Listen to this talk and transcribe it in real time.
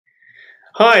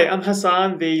Hi, I'm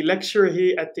Hassan, the lecturer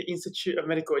here at the Institute of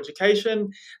Medical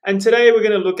Education, and today we're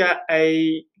going to look at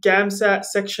a GAMSAT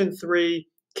Section 3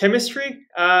 chemistry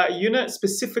unit,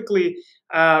 specifically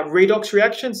redox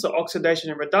reactions, so oxidation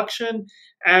and reduction,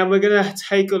 and we're going to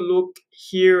take a look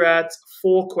here at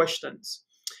 4 questions.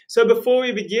 So before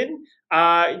we begin,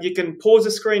 you can pause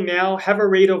the screen now, have a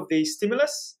read of the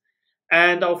stimulus,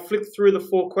 and I'll flick through the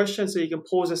 4 questions so you can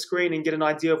pause the screen and get an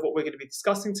idea of what we're going to be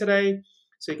discussing today.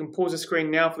 So you can pause the screen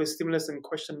now for the stimulus in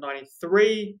question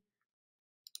 93.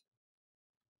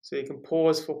 So you can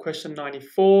pause for question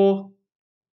 94,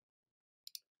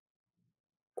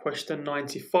 question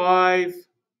 95,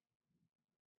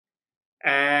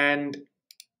 and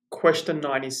question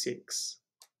 96.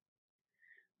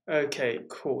 Okay,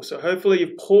 cool. So hopefully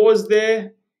you've paused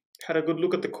there, had a good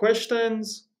look at the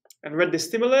questions, and read the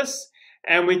stimulus,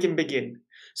 and we can begin.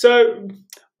 So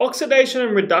oxidation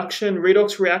and reduction,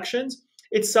 redox reactions,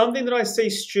 it's something that I see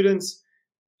students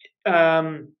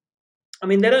they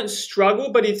don't struggle,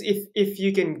 but if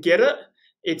you can get it,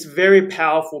 it's very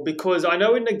powerful because I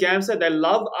know in the GAMSAT they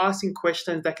love asking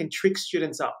questions that can trick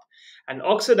students up. And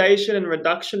oxidation and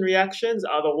reduction reactions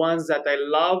are the ones that they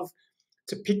love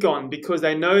to pick on because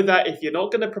they know that if you're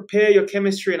not going to prepare your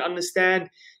chemistry and understand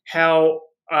how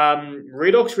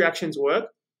redox reactions work,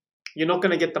 you're not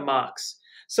going to get the marks.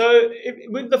 So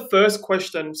with the first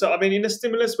question, in the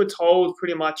stimulus we're told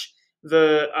pretty much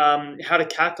the how to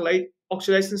calculate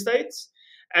oxidation states.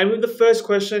 And with the first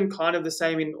question, kind of the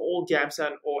same in all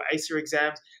GAMSAT or ACER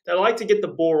exams, they like to get the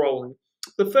ball rolling.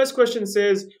 The first question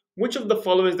says, which of the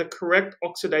following is the correct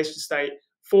oxidation state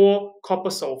for copper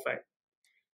sulfate?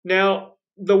 Now,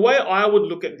 the way I would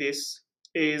look at this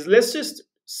is let's just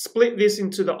split this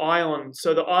into the ion,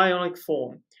 so the ionic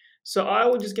form. So I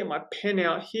will just get my pen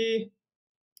out here.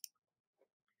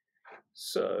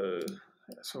 So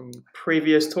some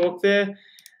previous talk there.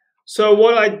 So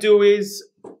what I do is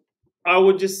I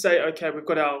would just say, okay, we've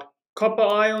got our copper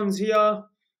ions here.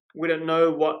 We don't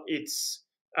know what its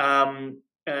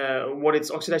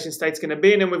oxidation state's going to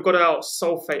be, and then we've got our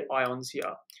sulfate ions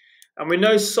here. And we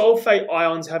know sulfate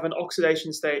ions have an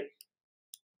oxidation state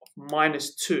of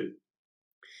 -2.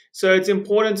 So it's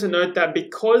important to note that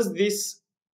because this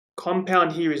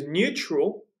compound here is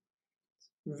neutral,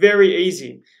 very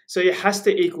easy. So it has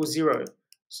to equal 0.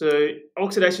 So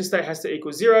oxidation state has to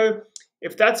equal 0.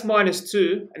 If that's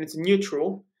 -2 and it's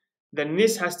neutral, then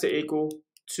this has to equal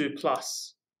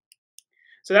 2+.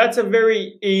 So that's a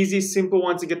very easy, simple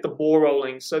one to get the ball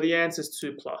rolling. So the answer is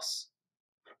 2+.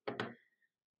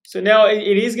 So now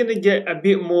it is going to get a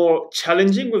bit more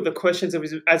challenging with the questions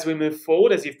as we move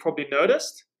forward, as you've probably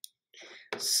noticed.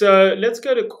 So let's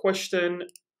go to question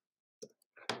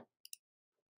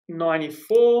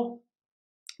 94.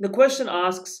 The question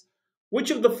asks, which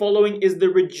of the following is the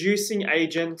reducing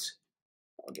agent?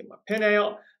 I'll get my pen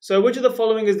out. So which of the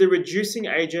following is the reducing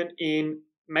agent in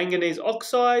manganese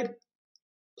oxide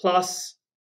plus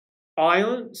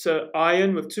iron? So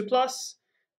iron with 2+,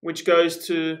 which goes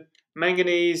to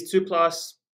manganese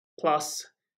 2+ plus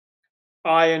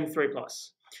iron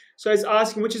 3+. So it's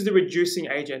asking which is the reducing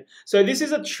agent. So this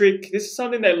is a trick. This is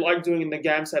something they like doing in the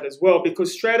GAMSAT as well,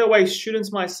 because straight away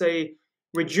students might say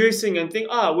reducing and think,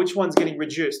 which one's getting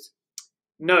reduced?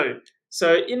 No.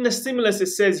 So in the stimulus, it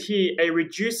says here, a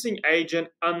reducing agent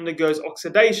undergoes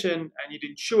oxidation, and you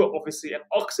didn't chew it, obviously. An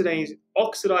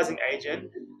oxidizing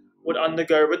agent would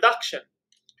undergo reduction.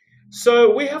 So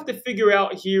we have to figure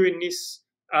out here in this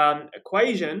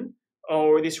equation,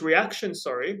 or this reaction,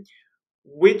 sorry,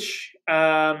 which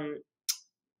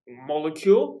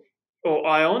molecule or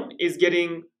ion is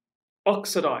getting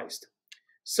oxidized.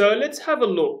 So let's have a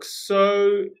look.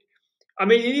 So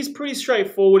it is pretty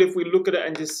straightforward if we look at it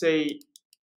and just say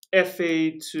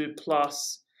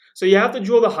Fe2+. So you have to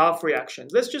draw the half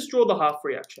reactions. Let's just draw the half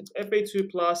reactions.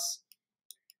 Fe2+,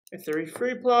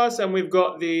 Fe3+, and we've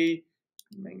got the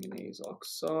manganese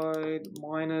oxide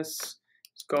minus,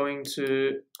 it's going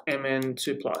to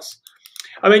Mn2+.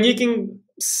 You can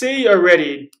see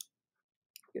already,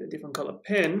 get a different color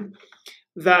pen,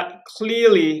 that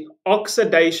clearly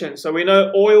oxidation, so we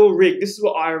know oil rig, this is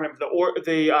what I remember,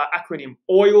 the acronym,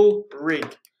 oil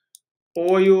rig,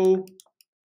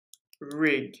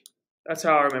 that's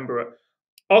how I remember it.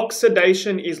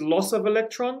 Oxidation is loss of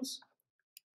electrons,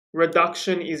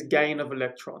 reduction is gain of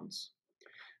electrons.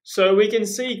 So we can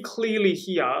see clearly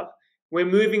here, we're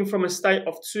moving from a state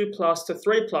of 2+ to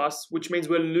 3+, which means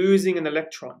we're losing an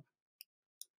electron.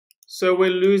 So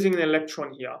we're losing an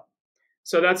electron here.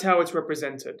 So that's how it's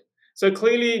represented. So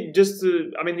clearly,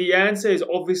 the answer is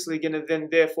obviously going to then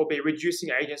therefore be reducing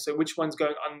agent. So which one's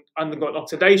going undergoing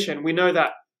oxidation? We know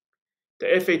that The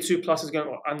Fe2 plus is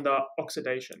going under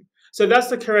oxidation. So that's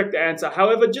the correct answer.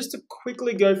 However, just to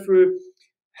quickly go through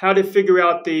how to figure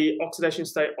out the oxidation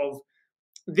state of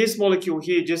this molecule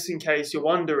here, just in case you're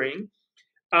wondering,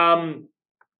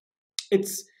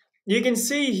 you can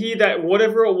see here that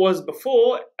whatever it was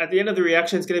before, at the end of the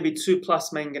reaction, it's going to be 2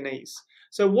 plus manganese.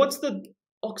 So what's the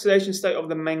oxidation state of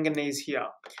the manganese here?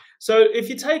 So if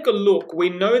you take a look, we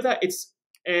know that it's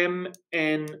MnO4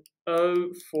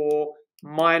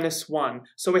 minus 1.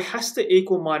 So it has to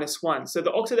equal minus 1. So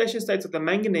the oxidation states of the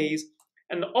manganese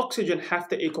and the oxygen have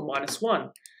to equal minus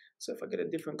 1. So if I get a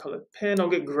different colored pen, I'll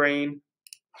get green.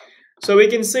 So we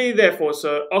can see, therefore,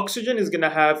 so oxygen is going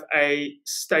to have a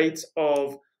state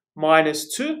of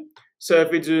minus 2. So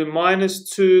if we do minus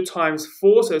 2 times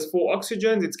 4, so there's 4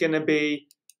 oxygens, it's going to be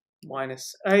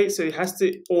minus 8. So it has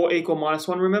to all equal minus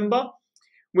 1, remember?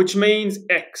 Which means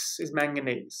X is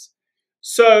manganese.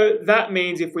 So that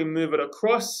means if we move it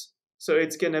across, so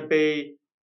it's going to be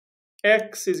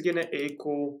X is going to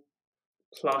equal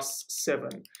plus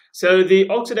 7. So the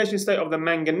oxidation state of the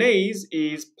manganese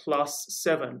is plus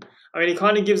 7. I mean, it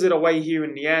kind of gives it away here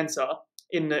in the answer,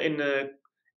 in the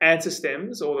answer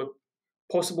stems, or the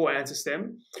possible answer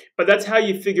stem. But that's how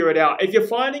you figure it out. If you're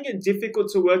finding it difficult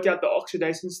to work out the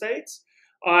oxidation states,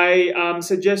 I highly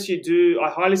suggest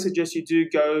you do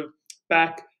go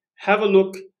back, have a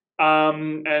look,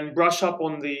 and brush up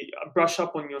on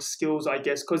your skills, I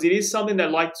guess, because it is something they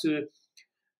like to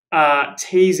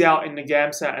tease out in the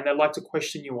GAMSAT, and they like to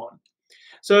question you on.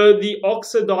 So the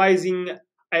oxidizing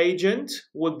agent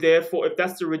would therefore, if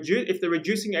the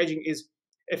reducing agent is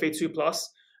Fe2 plus,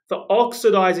 the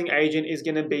oxidizing agent is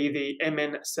going to be the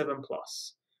Mn7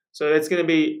 plus. So that's going to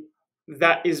be,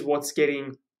 that is what's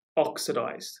getting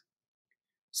oxidized.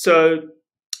 So,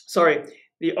 sorry,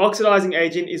 the oxidizing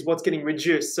agent is what's getting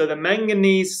reduced. So the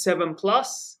manganese 7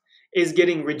 plus is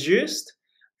getting reduced.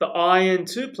 The iron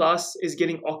 2 plus is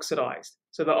getting oxidized.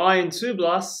 So the iron 2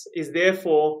 plus is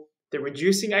therefore the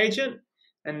reducing agent,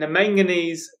 and the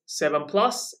manganese 7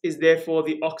 plus is therefore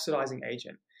the oxidizing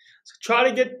agent. So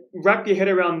try to wrap your head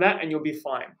around that and you'll be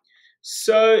fine.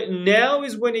 So now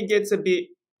is when it gets a bit,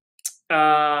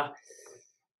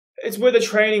 it's where the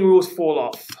training rules fall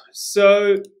off.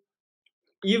 So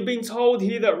you've been told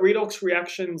here that redox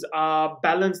reactions are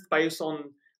balanced based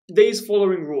on these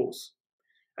following rules.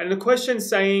 And the question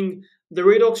saying the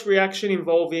redox reaction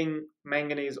involving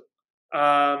manganese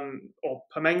or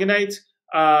permanganate,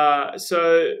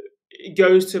 so it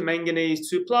goes to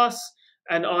manganese 2 plus,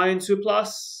 and iron 2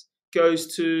 plus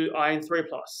goes to iron 3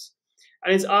 plus.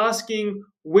 And it's asking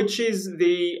which is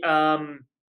the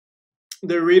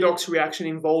redox reaction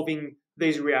involving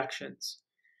these reactions.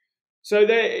 So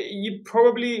you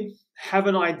probably have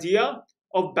an idea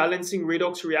of balancing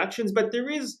redox reactions, but there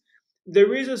is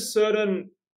a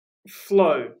certain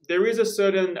flow. There is a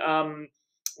certain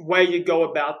way you go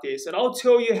about this, and I'll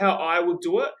tell you how I would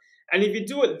do it. And if you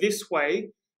do it this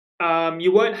way,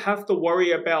 you won't have to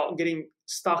worry about getting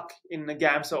stuck in the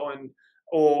GAMSAT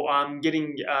or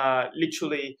getting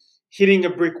literally hitting a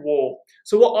brick wall.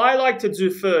 So what I like to do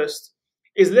first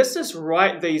is let's just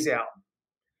write these out.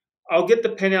 I'll get the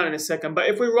pen out in a second, but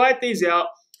if we write these out,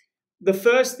 the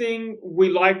first thing we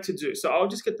like to do, so I'll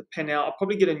just get the pen out, I'll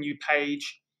probably get a new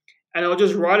page, and I'll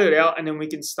just write it out, and then we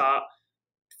can start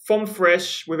from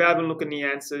fresh without even looking at the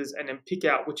answers, and then pick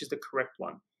out which is the correct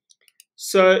one.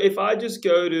 So if I just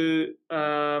go to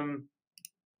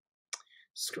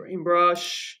screen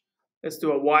brush, let's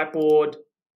do a whiteboard.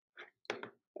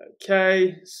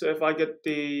 Okay, so if I get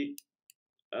the,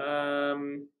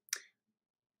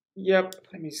 yep,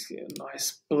 let me see a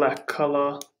nice black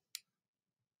color.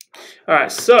 All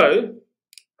right, so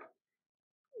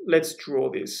let's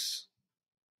draw this.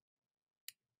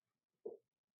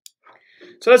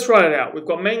 So let's write it out. We've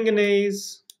got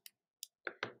manganese,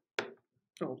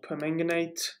 or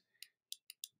permanganate,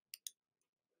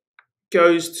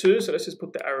 goes to, so let's just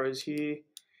put the arrows here,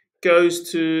 goes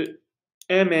to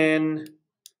Mn2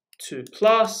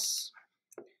 plus.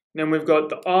 Then we've got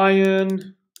the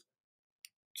iron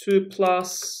 2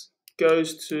 plus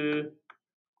goes to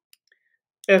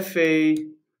Fe3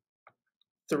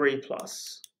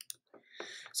 plus.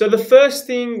 So the first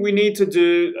thing we need to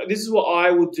do, this is what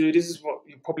I will do, this is what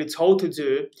you're probably told to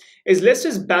do, is let's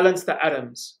just balance the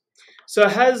atoms. So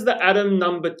has the atom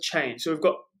number changed? So we've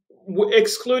got,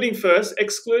 excluding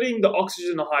the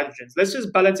oxygen and the hydrogens. Let's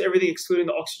just balance everything excluding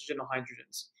the oxygen and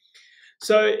hydrogens.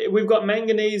 So we've got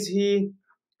manganese here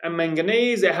and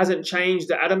manganese, it hasn't changed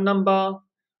the atom number.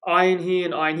 Iron here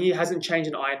and iron here hasn't changed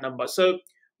an iron number. So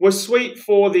we're sweet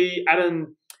for the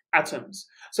atoms.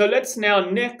 So let's now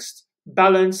next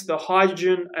balance the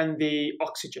hydrogen and the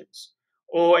oxygens.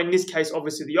 or in this case,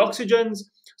 obviously the oxygens.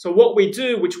 So what we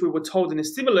do, which we were told in the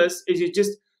stimulus, is you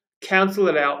just cancel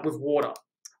it out with water.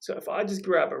 So if I just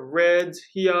grab a red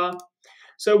here,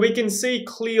 so we can see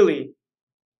clearly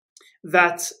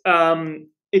that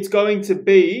it's going to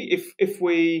be, if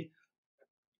we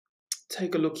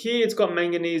take a look here, it's got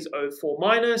manganese O4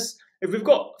 minus. If we've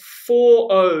got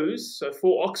 4 O's, so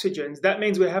 4 oxygens, that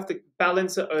means we have to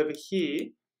balance it over here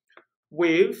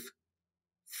with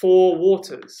 4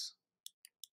 waters,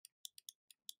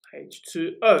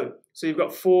 H2O. So you've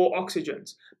got 4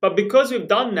 oxygens. But because we've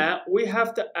done that, we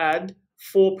have to add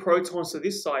 4 protons to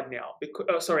this side now.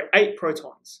 Because, 8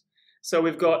 protons. So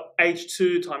we've got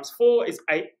H2 times 4 is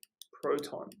 8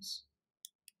 protons.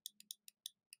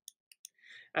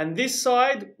 And this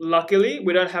side, luckily,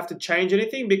 we don't have to change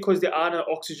anything because there are no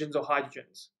oxygens or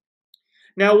hydrogens.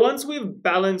 Now, once we've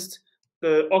balanced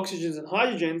the oxygens and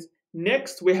hydrogens,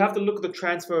 next we have to look at the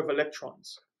transfer of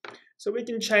electrons. So we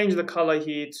can change the color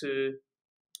here to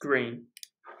green.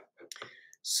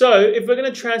 So if we're going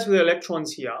to transfer the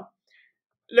electrons here,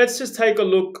 let's just take a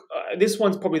look. This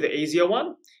one's probably the easier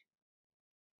one.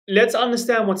 Let's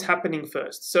understand what's happening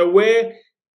first. So we've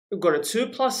got a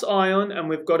 2+ ion, and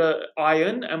we've got an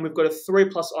ion, and we've got a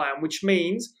 3+ ion, which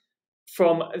means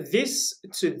from this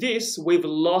to this, we've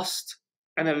lost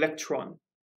an electron.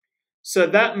 So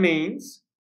that means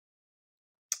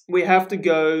we have to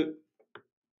go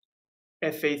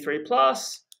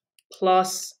Fe3+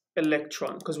 plus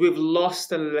electron, because we've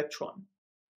lost an electron.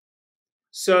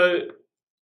 So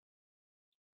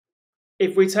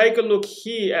if we take a look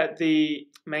here at the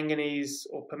manganese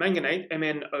or permanganate,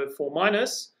 MnO4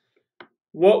 minus,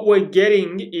 what we're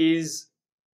getting is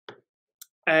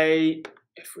if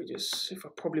I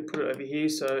probably put it over here,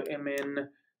 so MnO4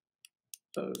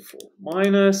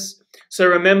 minus. So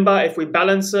remember, if we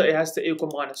balance it, it has to equal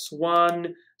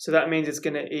 -1. So that means it's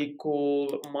going to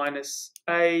equal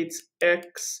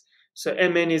 -8x. So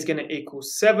Mn is going to equal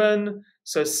 7.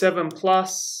 So 7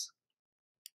 plus.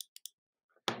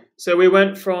 So we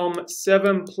went from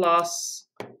 7 plus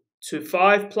to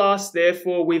 5 plus.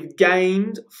 Therefore, we've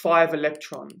gained 5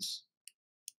 electrons.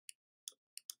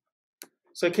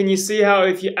 So can you see how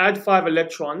if you add 5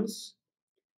 electrons,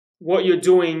 what you're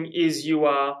doing is you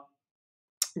are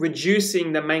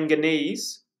reducing the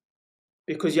manganese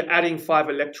because you're adding 5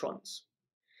 electrons.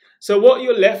 So what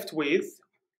you're left with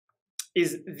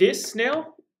is this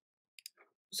now.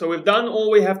 So we've done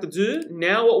all we have to do.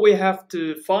 Now what we have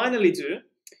to finally do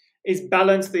is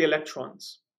balance the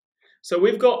electrons. So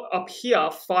we've got up here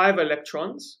 5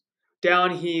 electrons.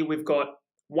 Down here we've got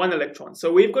 1 electron.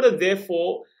 So we've got to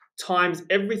therefore times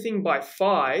everything by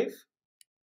 5.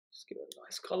 Just give it a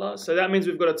nice color. So that means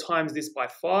we've got to times this by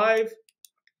 5.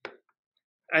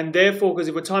 And therefore, because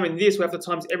if we're timing this, we have to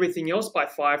times everything else by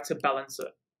 5 to balance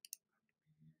it.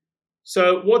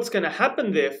 So what's going to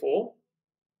happen, therefore,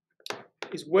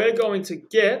 is we're going to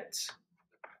get,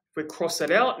 if we cross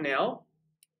it out now,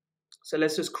 so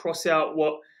let's just cross out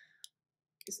what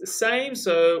is the same.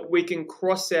 So we can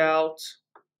cross out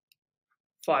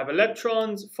 5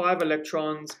 electrons,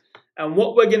 and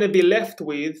what we're going to be left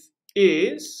with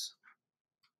is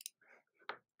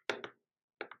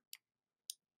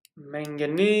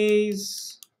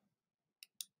manganese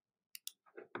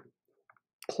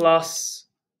plus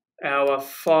our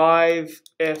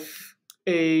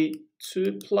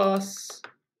 5Fe2 plus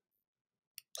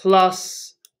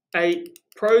 8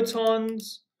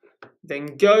 protons,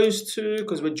 then goes to,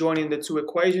 because we're joining the 2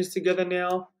 equations together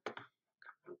now,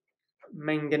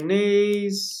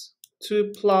 manganese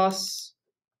 2 plus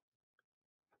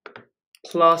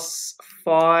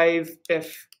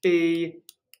 5Fe3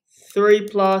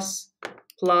 plus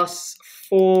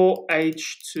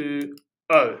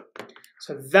 4H2O.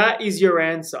 So that is your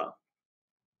answer.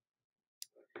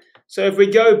 So if we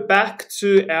go back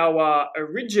to our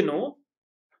original,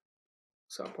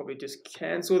 so I'll probably just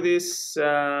cancel this.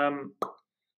 Where'd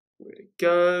it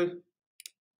go?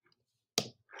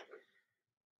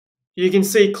 You can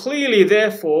see clearly,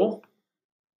 therefore,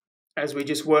 as we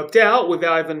just worked out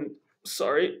without even,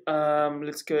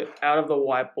 let's go out of the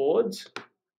whiteboard.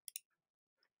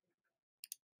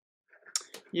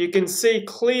 You can see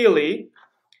clearly,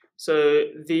 so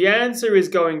the answer is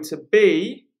going to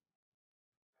be,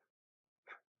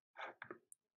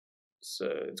 so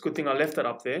it's a good thing I left that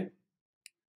up there,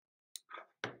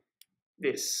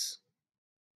 this.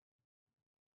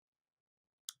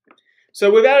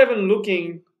 So without even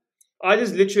looking, I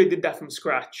just literally did that from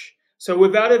scratch. So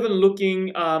without even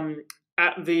looking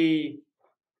at the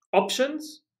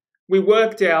options, we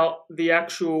worked out the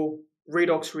actual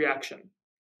redox reaction.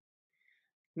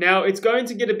 Now it's going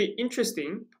to get a bit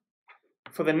interesting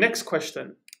for the next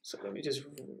question. So let me just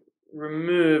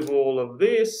remove all of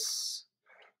this.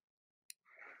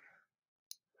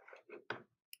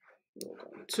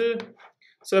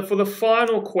 So for the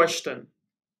final question,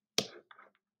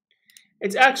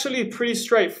 it's actually pretty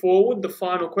straightforward, the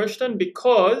final question,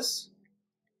 because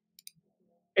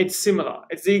it's similar.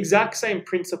 It's the exact same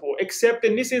principle, except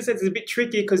in this instance, it's a bit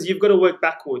tricky because you've got to work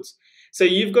backwards. So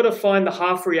you've got to find the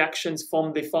half reactions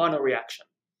from the final reaction.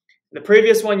 In the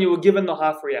previous one, you were given the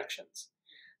half reactions.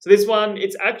 So this one,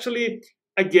 it's actually,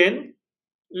 again,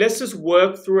 let's just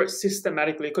work through it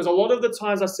systematically, because a lot of the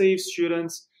times I see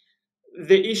students,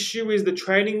 the issue is the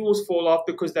training rules fall off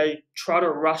because they try to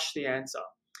rush the answer.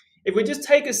 If we just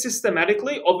take it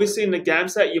systematically, obviously in the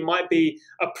GAMSAT, you might be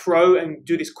a pro and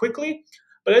do this quickly,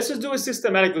 but let's just do it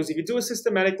systematically, because if you do it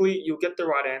systematically, you'll get the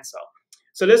right answer.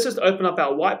 So let's just open up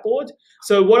our whiteboard.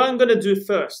 So what I'm going to do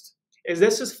first is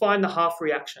let's just find the half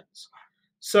reactions.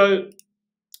 So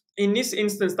in this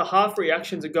instance, the half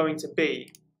reactions are going to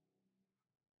be,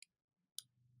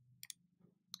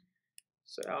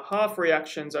 so our half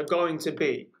reactions are going to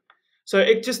be, so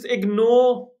just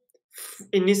ignore,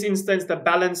 in this instance, the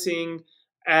balancing,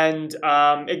 and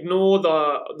ignore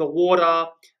the water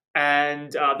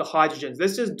and the hydrogens.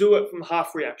 Let's just do it from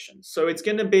half reactions. So it's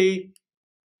going to be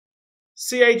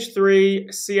CH3,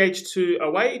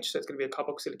 CH2OH, so it's going to be a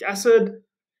carboxylic acid,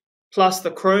 plus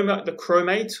the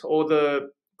chromate, or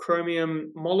the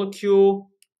chromium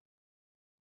molecule,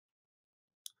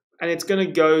 and it's going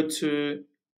to go to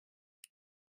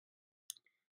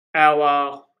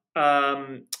our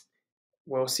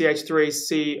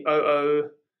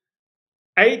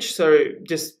CH3COOH. So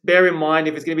just bear in mind,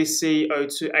 if it's going to be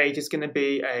CO2H, it's going to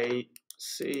be a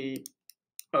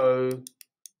COOH.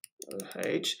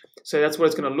 So that's what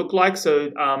it's going to look like.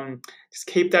 So just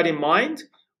keep that in mind,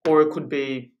 or it could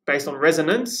be based on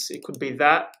resonance. It could be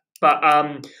that. But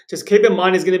just keep in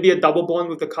mind, it's going to be a double bond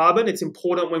with the carbon. It's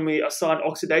important when we assign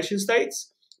oxidation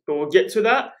states, but we'll get to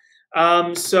that.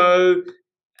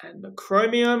 And the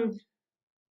chromium.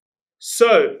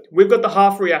 So we've got the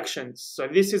half reactions. So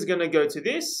this is going to go to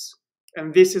this,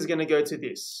 and this is going to go to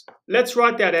this. Let's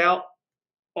write that out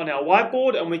on our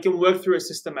whiteboard, and we can work through it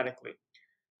systematically.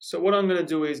 So what I'm going to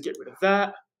do is get rid of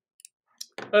that,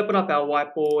 open up our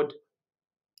whiteboard,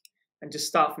 and just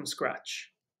start from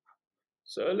scratch.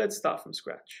 So let's start from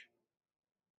scratch.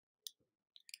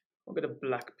 I'll get a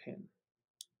black pen.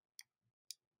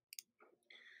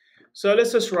 So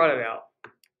let's just write it out.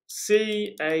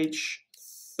 CH3,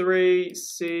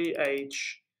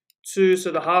 CH2,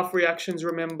 so the half reactions,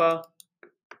 remember,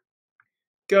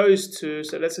 goes to,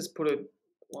 so let's just put a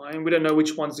line. We don't know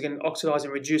which one's going to oxidize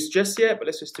and reduce just yet, but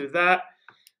let's just do that.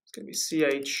 It's going to be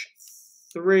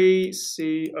CH3,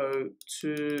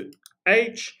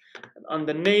 CO2H, and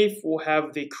underneath we'll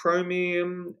have the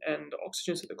chromium and the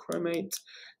oxygen, so the chromate,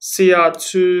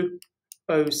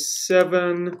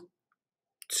 Cr2O7,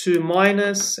 2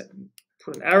 minus, and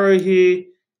put an arrow here,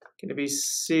 going to be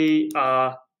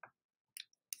Cr3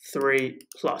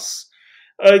 plus.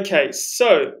 Okay,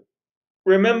 so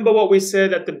remember what we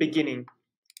said at the beginning.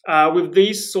 With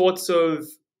these sorts of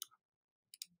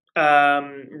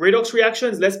redox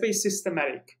reactions, let's be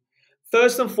systematic.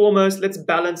 First and foremost, let's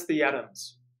balance the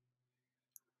atoms.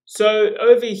 So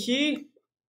over here,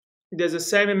 there's the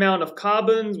same amount of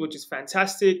carbons, which is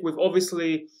fantastic. We've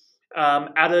obviously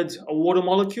added a water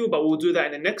molecule, but we'll do that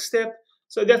in the next step.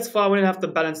 So that's fine. We don't have to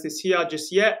balance this here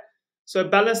just yet. So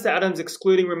balance the atoms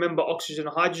excluding, remember, oxygen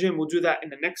and hydrogen. We'll do that in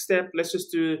the next step. Let's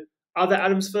just do other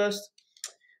atoms first.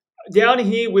 Down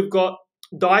here, we've got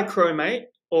dichromate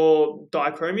or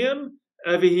dichromium.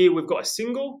 Over here, we've got a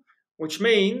single, which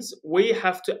means we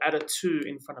have to add a 2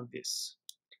 in front of this.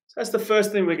 So that's the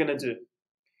first thing we're going to do.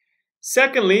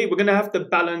 Secondly, we're going to have to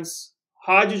balance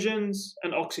hydrogens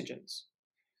and oxygens.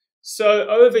 So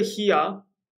over here,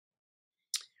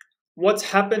 what's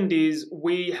happened is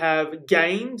we have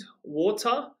gained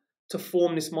water to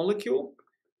form this molecule.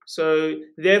 So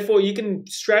therefore, you can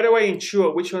straight away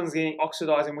ensure which one's getting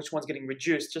oxidized and which one's getting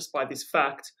reduced just by this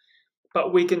fact.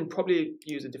 But we can probably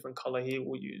use a different color here.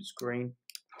 We'll use green.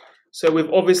 So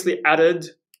we've obviously added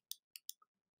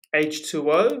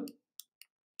H2O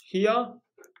here.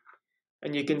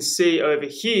 And you can see over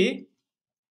here,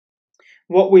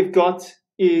 what we've got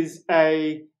is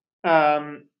a,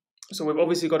 so we've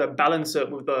obviously got to balance it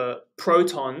with the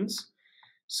protons.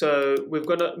 So we've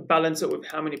got to balance it with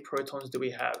how many protons do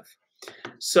we have.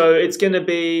 So it's going to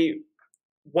be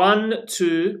 1,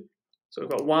 2, so we've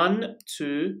got 1,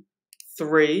 2,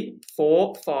 3,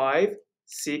 4, 5,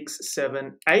 6,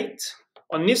 7, 8.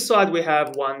 On this side we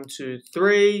have 1, 2,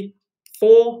 3,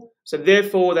 4. So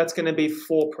therefore, that's going to be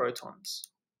 4 protons.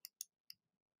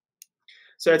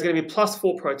 So it's going to be plus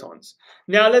 4 protons.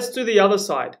 Now let's do the other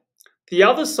side. The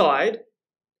other side,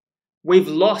 we've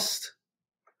lost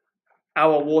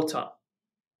our water.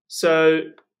 So,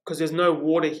 because there's no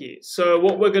water here. So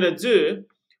what we're going to do,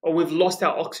 or we've lost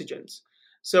our oxygens.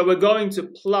 So we're going to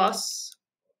plus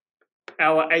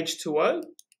our H2O.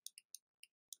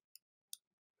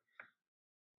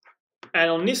 And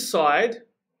on this side,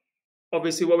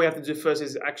 obviously what we have to do first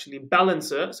is actually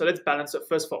balance it. So let's balance it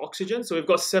first for oxygen. So we've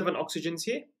got 7 oxygens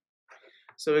here.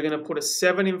 So we're going to put a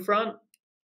 7 in front.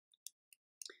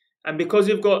 And because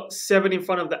we've got 7 in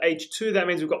front of the H2, that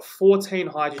means we've got 14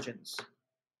 hydrogens.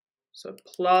 So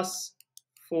plus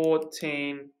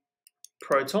 14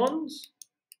 protons.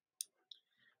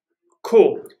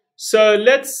 Cool. So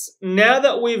let's, now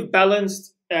that we've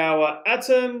balanced our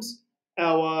atoms,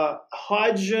 our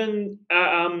hydrogens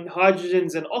and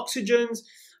oxygens,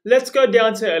 let's go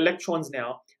down to electrons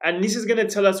now. And this is going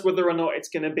to tell us whether or not it's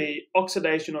going to be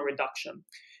oxidation or reduction.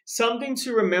 Something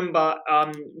to remember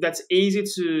that's easy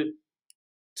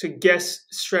to guess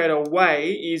straight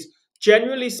away is,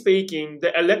 generally speaking,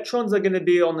 the electrons are going to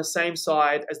be on the same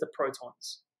side as the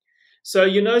protons. So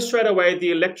you know straight away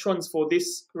the electrons for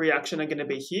this reaction are going to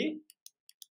be here.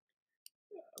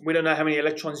 We don't know how many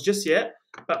electrons just yet,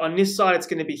 but on this side it's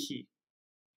going to be here.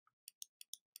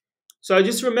 So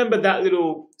just remember that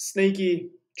little sneaky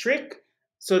trick.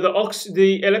 So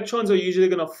the electrons are usually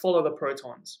going to follow the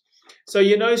protons. So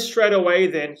you know straight away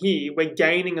then here we're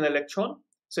gaining an electron.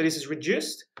 So this is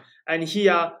reduced. And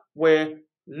here we're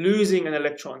losing an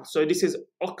electron. So this is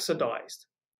oxidized.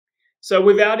 So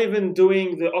without even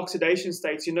doing the oxidation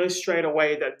states, you know straight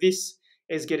away that this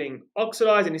is getting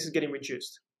oxidized and this is getting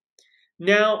reduced.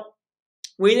 Now,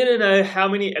 we need to know how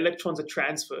many electrons are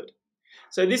transferred.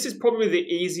 So this is probably the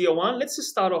easier one. Let's just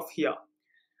start off here.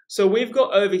 So we've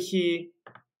got over here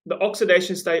the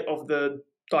oxidation state of the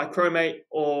dichromate,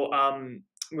 or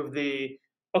with the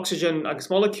oxygen, I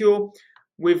guess, molecule.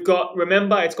 We've got,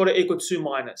 remember, it's got to equal 2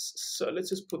 minus. So let's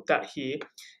just put that here.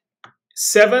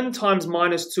 7 times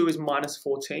minus 2 is minus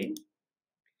 14.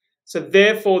 So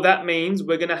therefore, that means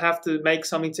we're going to have to make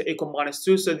something to equal minus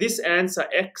 2. So this answer,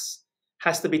 X,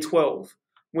 has to be 12,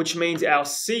 which means our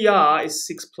CR is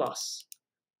 6 plus.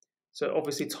 So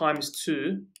obviously times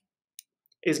 2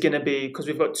 is going to be, because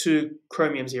we've got 2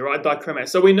 chromiums here, right? Dichromate.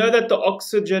 So we know that the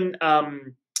oxygen,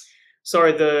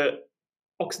 the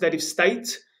oxidative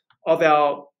state of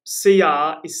our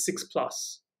CR is 6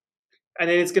 plus. And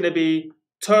then it's going to be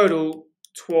total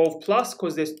 12 plus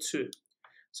because there's 2.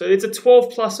 So it's a 12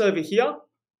 plus over here.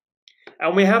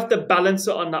 And we have to balance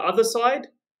it on the other side.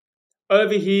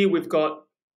 Over here, we've got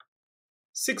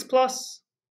 6 plus.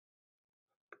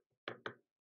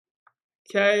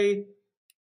 Okay.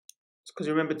 Because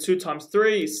remember 2 times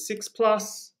 3 is 6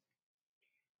 plus.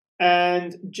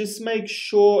 And just make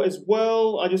sure as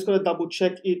well, I just got to double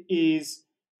check it is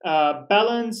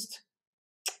balanced.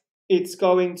 It's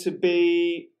going to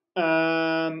be,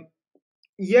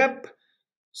 yep.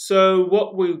 So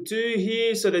what we'll do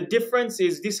here, so the difference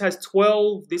is this has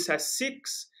 12, this has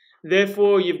 6.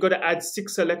 Therefore, you've got to add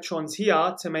 6 electrons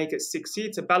here to make it 6 here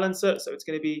to balance it. So it's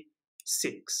going to be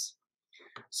 6.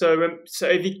 So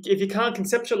if you can't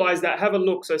conceptualize that, have a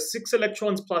look. So 6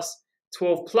 electrons plus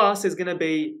 12 plus is going to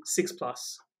be 6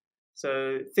 plus.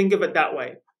 So think of it that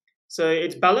way. So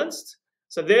it's balanced.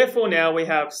 So therefore now we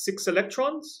have 6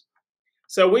 electrons.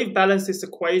 So we've balanced this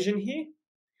equation here.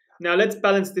 Now let's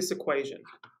balance this equation.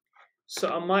 So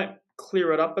I might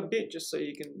clear it up a bit just so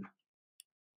you can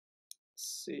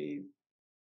see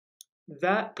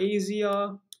that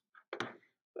easier.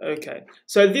 Okay,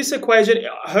 so this equation,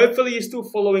 hopefully you're still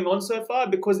following on so far,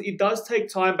 because it does take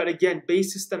time, but again, be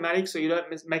systematic so you don't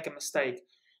make a mistake.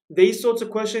 These sorts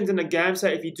of questions in the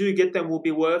GAMSAT, if you do get them, will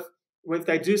be worth,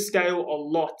 they do scale a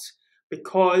lot,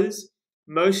 because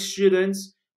most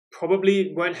students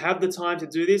probably won't have the time to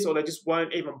do this, or they just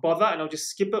won't even bother, and they'll just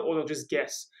skip it, or they'll just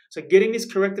guess. So getting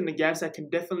this correct in the GAMSAT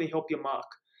can definitely help your mark,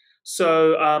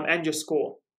 so and your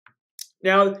score.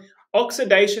 Now,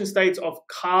 oxidation states of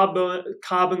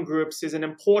carbon groups is an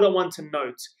important one to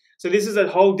note. So this is a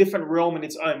whole different realm in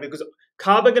its own, because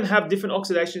carbon can have different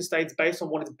oxidation states based on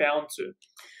what it's bound to.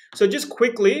 So just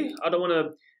quickly, I don't want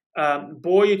to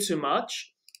bore you too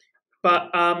much, but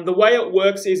the way it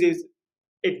works is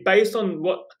it's based on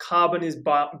what carbon is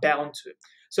bound to.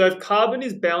 So if carbon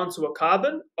is bound to a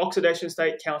carbon, oxidation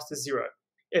state counts to 0.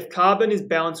 If carbon is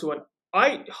bound to an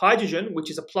hydrogen, which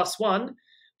is a +1,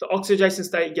 the oxidation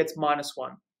state gets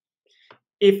 -1.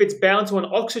 If it's bound to an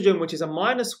oxygen, which is a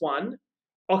 -1,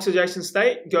 oxidation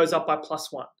state goes up by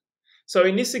 +1. So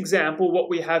in this example, what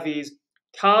we have is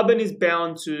carbon is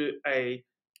bound to a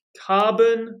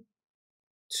carbon,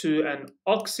 to an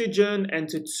oxygen, and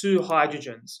to 2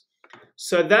 hydrogens.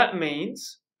 So that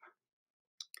means,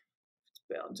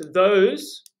 bound to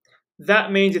those,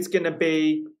 that means it's going to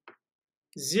be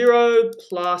 0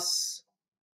 plus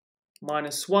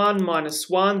 -1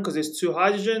 -1 because there's 2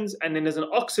 hydrogens, and then there's an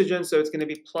oxygen, so it's going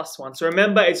to be +1. So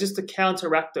remember, it's just a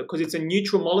counteractor because it's a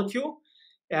neutral molecule.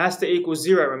 It has to equal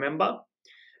 0, remember?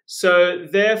 So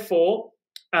therefore,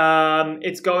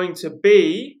 it's going to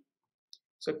be,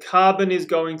 so carbon is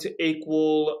going to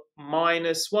equal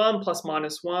 -1 plus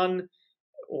 -1,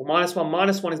 or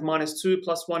 -1 is -2,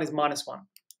 plus 1 is -1.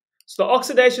 So the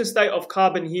oxidation state of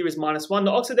carbon here is -1.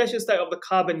 The oxidation state of the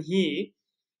carbon here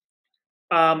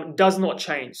does not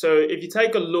change. So if you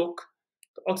take a look,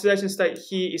 the oxidation state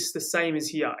here is the same as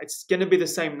here. It's going to be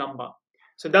the same number.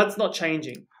 So that's not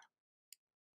changing.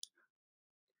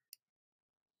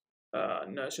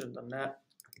 No, I shouldn't have done that.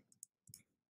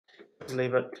 Just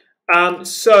leave it.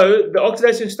 So the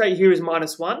oxidation state here is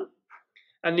 -1.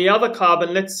 And the other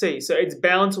carbon, let's see. So it's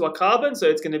bound to a carbon, so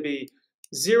it's going to be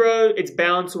 0. It's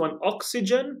bound to an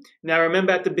oxygen. Now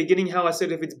remember at the beginning how I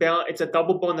said if it's bound, it's a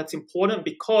double bond. That's important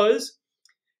because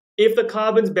if the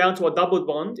carbon's bound to a double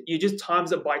bond, you just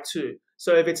times it by 2.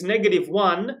 So if it's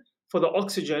 -1 for the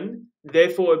oxygen,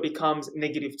 therefore it becomes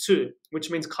 -2, which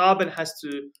means carbon has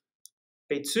to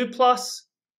be 2 plus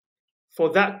for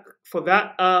that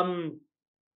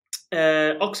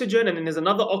oxygen, and then there's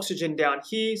another oxygen down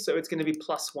here, so it's going to be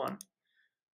 +1.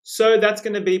 So that's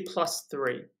going to be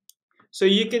 +3. So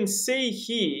you can see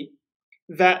here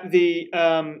that the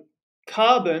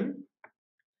carbon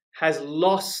has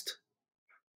lost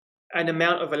an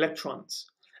amount of electrons.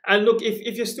 And look,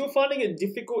 if you're still finding it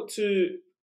difficult to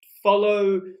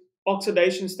follow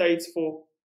oxidation states for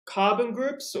carbon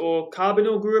groups or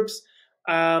carbonyl groups,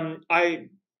 I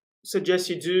suggest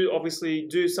you do obviously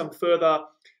do some further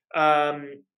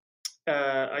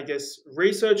I guess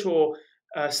research or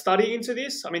study into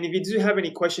this. I mean, if you do have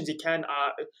any questions, you can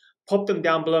pop them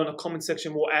down below in the comment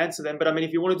section. We'll answer them. But I mean,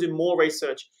 if you want to do more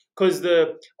research, because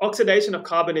the oxidation of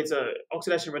carbon is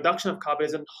oxidation reduction of carbon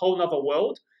is a whole nother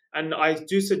world, and I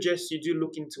do suggest you do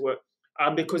look into it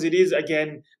because it is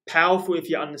again powerful if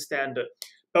you understand it.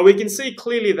 But we can see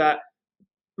clearly that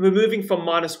we're moving from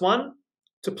 -1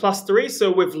 to +3,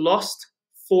 so we've lost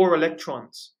 4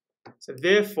 electrons. So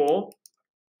therefore,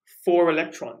 4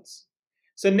 electrons.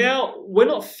 So now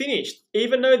we're not finished.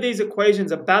 Even though these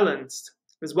equations are balanced,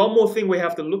 there's one more thing we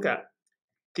have to look at.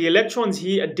 The electrons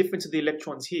here are different to the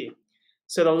electrons here.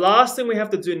 So the last thing we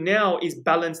have to do now is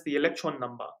balance the electron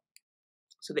number.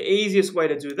 So the easiest way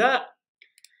to do that,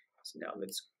 so now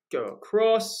let's go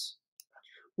across.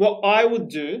 What I would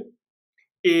do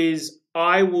is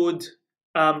I would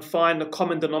find the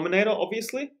common denominator,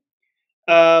 obviously.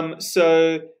 So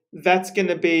that's going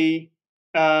to be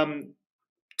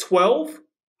 12.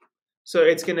 So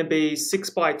it's going to be 6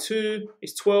 by 2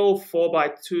 is 12, 4 by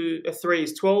 2, 3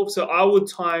 is 12. So I would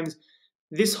times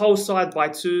this whole side by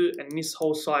 2 and this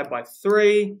whole side by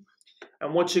 3.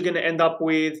 And what you're going to end up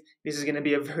with, this is going to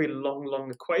be a very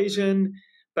long equation.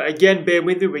 But again, bear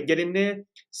with me, we're getting there.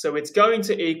 So it's going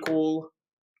to equal,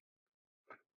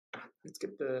 let's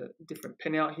get the different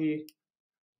pen out here.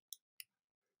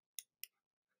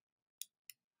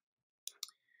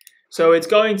 So it's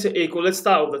going to equal, let's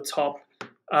start with the top.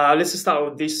 Let's just start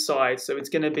with this side. So it's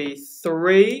going to be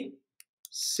 3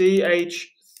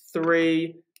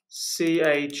 CH3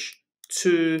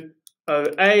 CH2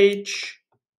 OH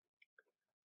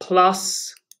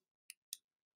plus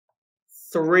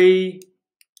 3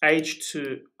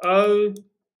 H2O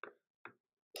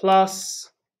plus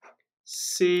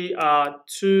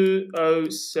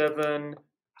Cr2O7.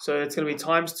 So it's going to be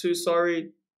times 2,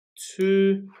 sorry,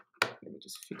 2. Let me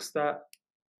just fix that.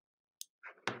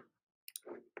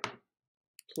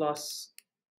 Plus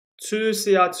 2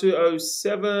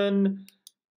 Cr2O7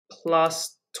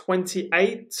 plus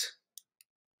 28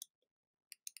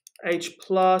 H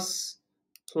plus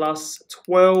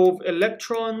 12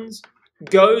 electrons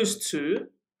goes to,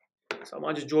 so I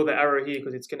might just draw the arrow here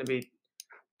because it's going to be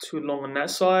too long on that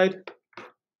side,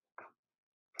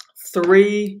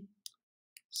 3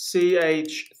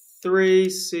 CH3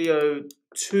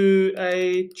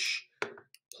 CO2H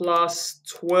plus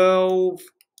 12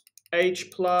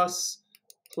 H plus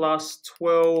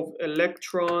 12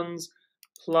 electrons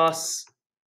plus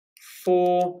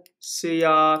 4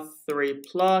 Cr3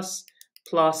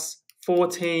 plus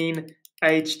 14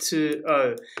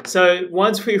 H2O. So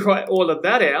once we write all of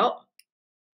that out,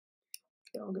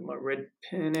 okay, I'll get my red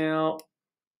pen out.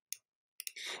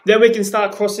 Then we can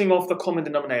start crossing off the common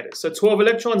denominators. So 12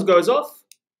 electrons goes off.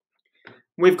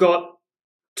 We've got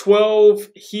 12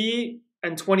 here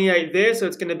and 28 there, so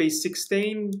it's going to be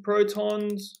 16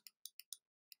 protons.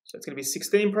 So it's going to be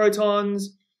 16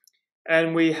 protons.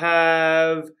 And we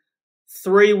have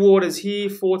 3 waters here,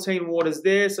 14 waters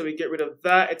there, so we get rid of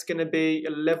that. It's going to be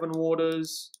 11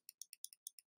 waters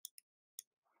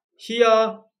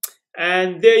here.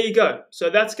 And there you go.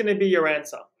 So that's going to be your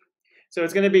answer. So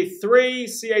it's going to be 3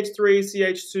 CH3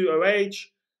 CH2OH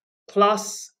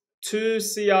plus 2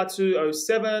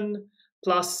 Cr2O7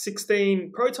 plus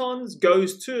 16 protons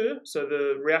goes to, so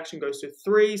the reaction goes to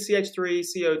 3 CH3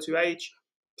 CO2H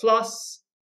plus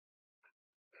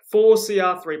 4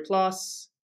 Cr3 plus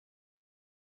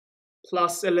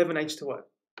 11 H2O.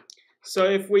 So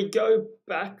if we go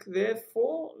back,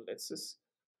 therefore, let's just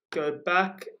go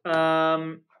back.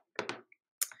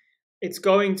 It's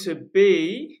going to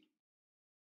be,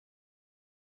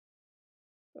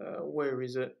 where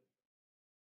is it?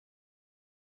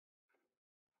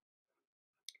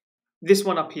 This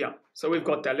one up here. So we've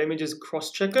got that. Let me just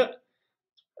cross-check it.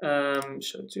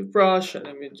 Show toothbrush, and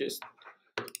let me just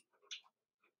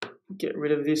get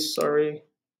rid of this, sorry.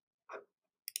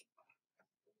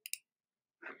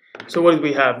 So what did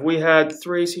we have? We had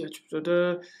 3 CH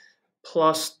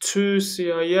plus 2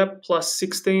 Cr, yep, plus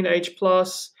 16 H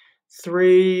plus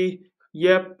 3,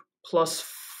 yep, plus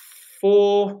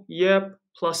 4, yep,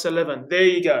 plus 11. There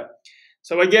you go.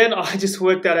 So again, I just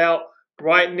worked that out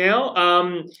right now.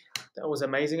 That was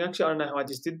amazing, actually. I don't know how I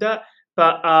just did that,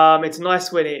 but it's nice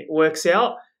when it works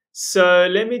out. So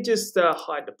let me just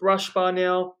hide the brush bar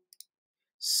now.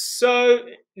 So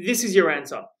this is your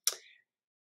answer.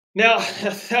 Now,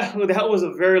 that was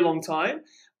a very long time,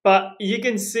 but you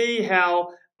can see how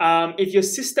if you're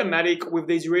systematic with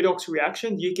these redox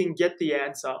reactions, you can get the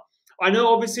answer. I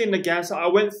know obviously in the GAMSAT, I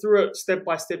went through it step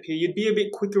by step here. You'd be a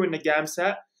bit quicker in the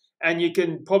GAMSAT, and you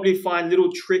can probably find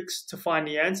little tricks to find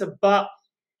the answer, but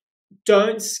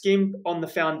don't skimp on the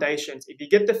foundations. If you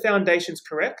get the foundations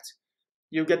correct,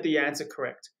 you'll get the answer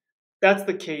correct. That's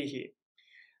the key here.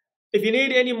 If you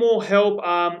need any more help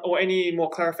or any more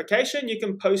clarification, you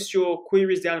can post your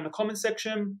queries down in the comment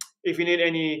section. If you need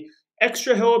any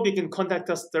extra help, you can contact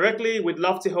us directly. We'd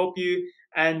love to help you,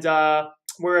 and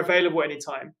we're available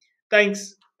anytime.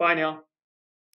 Thanks. Bye now.